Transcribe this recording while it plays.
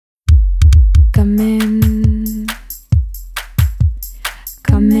Come in,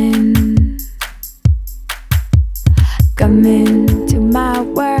 come in, come into my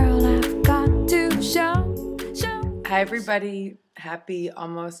world. I've got to show. Hi everybody, happy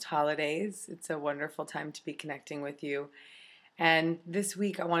almost holidays. It's a wonderful time to be connecting with you. And this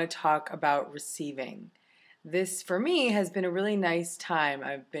week I want to talk about receiving. This for me has been a really nice time.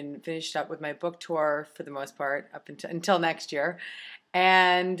 I've been finished up with my book tour for the most part up until next year.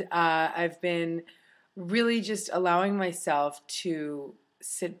 And I've been really just allowing myself to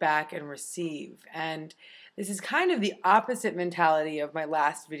sit back and receive. And this is kind of the opposite mentality of my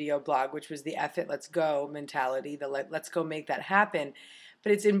last video blog, which was the F it, let's go mentality, the let's go make that happen.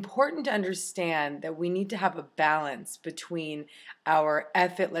 But it's important to understand that we need to have a balance between our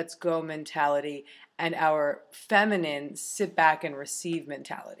F it, let's go mentality and our feminine sit back and receive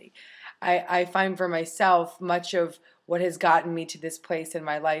mentality. I find for myself much of what has gotten me to this place in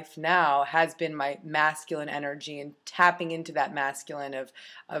my life now has been my masculine energy and tapping into that masculine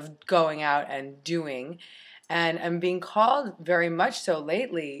of going out and doing. And I'm being called very much so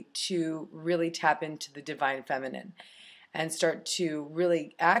lately to really tap into the divine feminine and start to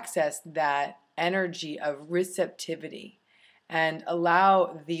really access that energy of receptivity and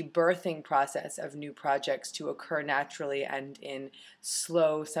allow the birthing process of new projects to occur naturally and in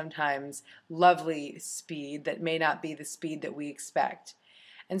slow, sometimes lovely speed that may not be the speed that we expect.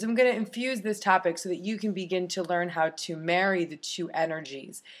 And so I'm going to infuse this topic so that you can begin to learn how to marry the two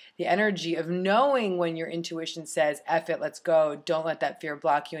energies. The energy of knowing when your intuition says, F it, let's go, don't let that fear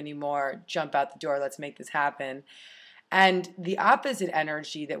block you anymore, jump out the door, let's make this happen. And the opposite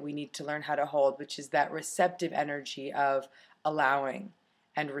energy that we need to learn how to hold, which is that receptive energy of allowing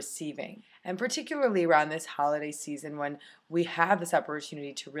and receiving. And particularly around this holiday season when we have this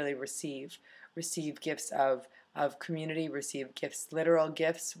opportunity to really receive gifts of community, receive gifts, literal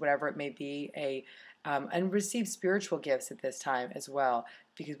gifts, whatever it may be, and receive spiritual gifts at this time as well,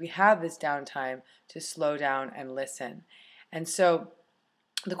 because we have this downtime to slow down and listen. And so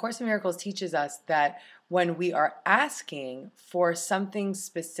the Course in Miracles teaches us that when we are asking for something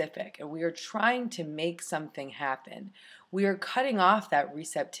specific and we are trying to make something happen, we are cutting off that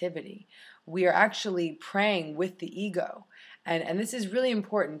receptivity. We are actually praying with the ego. And this is really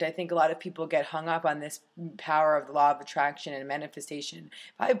important. I think a lot of people get hung up on this power of the law of attraction and manifestation.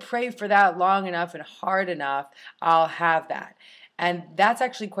 If I pray for that long enough and hard enough, I'll have that. And that's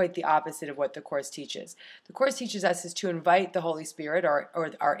actually quite the opposite of what the Course teaches. The Course teaches us is to invite the Holy Spirit or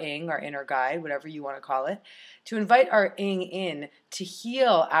our Ing, our inner guide, whatever you want to call it, to invite our Ing in to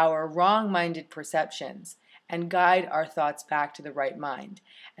heal our wrong-minded perceptions and guide our thoughts back to the right mind.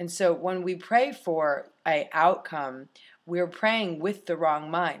 And so when we pray for an outcome, we're praying with the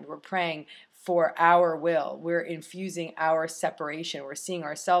wrong mind. We're praying for our will. We're infusing our separation. We're seeing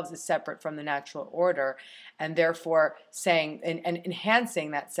ourselves as separate from the natural order and therefore saying and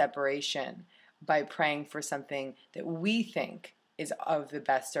enhancing that separation by praying for something that we think is of the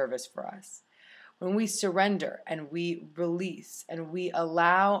best service for us. When we surrender and we release and we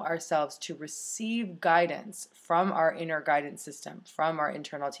allow ourselves to receive guidance from our inner guidance system, from our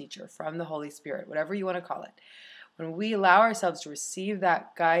internal teacher, from the Holy Spirit, whatever you want to call it, when we allow ourselves to receive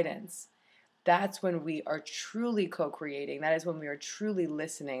that guidance, that's when we are truly co-creating. That is when we are truly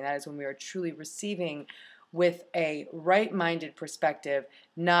listening. That is when we are truly receiving with a right-minded perspective,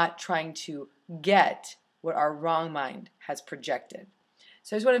 not trying to get what our wrong mind has projected.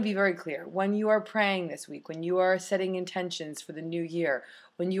 So I just want to be very clear. When you are praying this week, when you are setting intentions for the new year,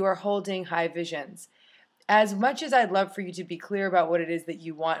 when you are holding high visions, as much as I'd love for you to be clear about what it is that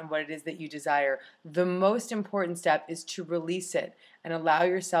you want and what it is that you desire, the most important step is to release it and allow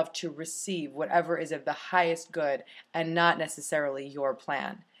yourself to receive whatever is of the highest good and not necessarily your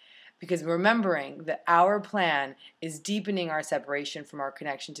plan. Because remembering that our plan is deepening our separation from our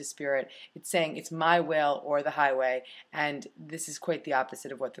connection to spirit. It's saying it's my will or the highway, and this is quite the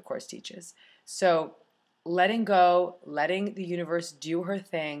opposite of what the Course teaches. So letting go, letting the universe do her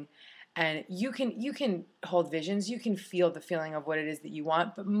thing, and you can hold visions, you can feel the feeling of what it is that you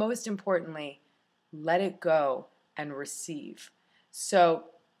want, but most importantly, let it go and receive. So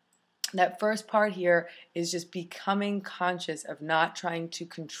that first part here is just becoming conscious of not trying to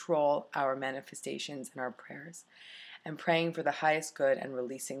control our manifestations and our prayers and praying for the highest good and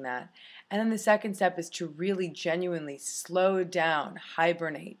releasing that. And then the second step is to really genuinely slow down,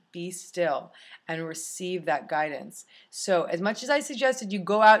 hibernate, be still, and receive that guidance. So as much as I suggested you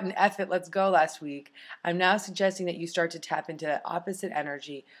go out and F it, let's go last week, I'm now suggesting that you start to tap into that opposite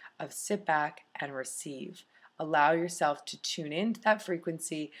energy of sit back and receive. Allow yourself to tune into that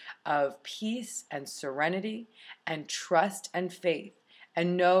frequency of peace and serenity and trust and faith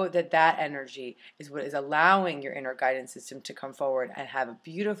And know that that energy is what is allowing your inner guidance system to come forward and have a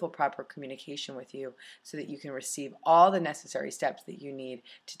beautiful, proper communication with you so that you can receive all the necessary steps that you need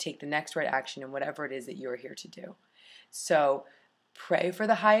to take the next right action in whatever it is that you are here to do. So pray for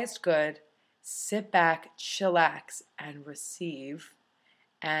the highest good, sit back, chillax, and receive.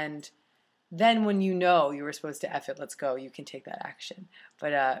 And then when you know you were supposed to F it, let's go, you can take that action.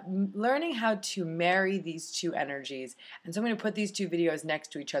 But learning how to marry these two energies. And so I'm going to put these two videos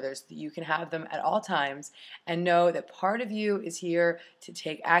next to each other so that you can have them at all times and know that part of you is here to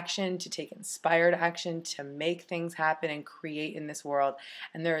take action, to take inspired action, to make things happen and create in this world.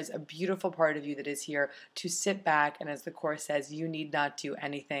 And there is a beautiful part of you that is here to sit back, and as the Course says, you need not do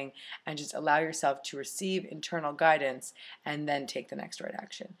anything and just allow yourself to receive internal guidance and then take the next right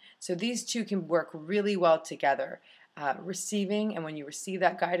action. So these two can work really well together. Receiving, and when you receive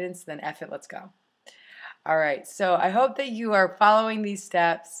that guidance, then F it, let's go. All right, so I hope that you are following these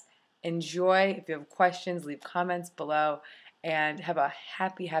steps. Enjoy. If you have questions, leave comments below, and have a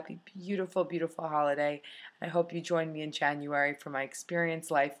happy, happy, beautiful, beautiful holiday. I hope you join me in January for my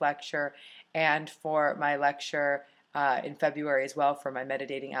Experience Life lecture and for my lecture in February as well for my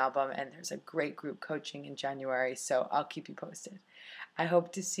meditating album, and there's a great group coaching in January, so I'll keep you posted. I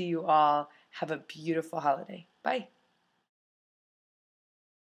hope to see you all. Have a beautiful holiday. Bye.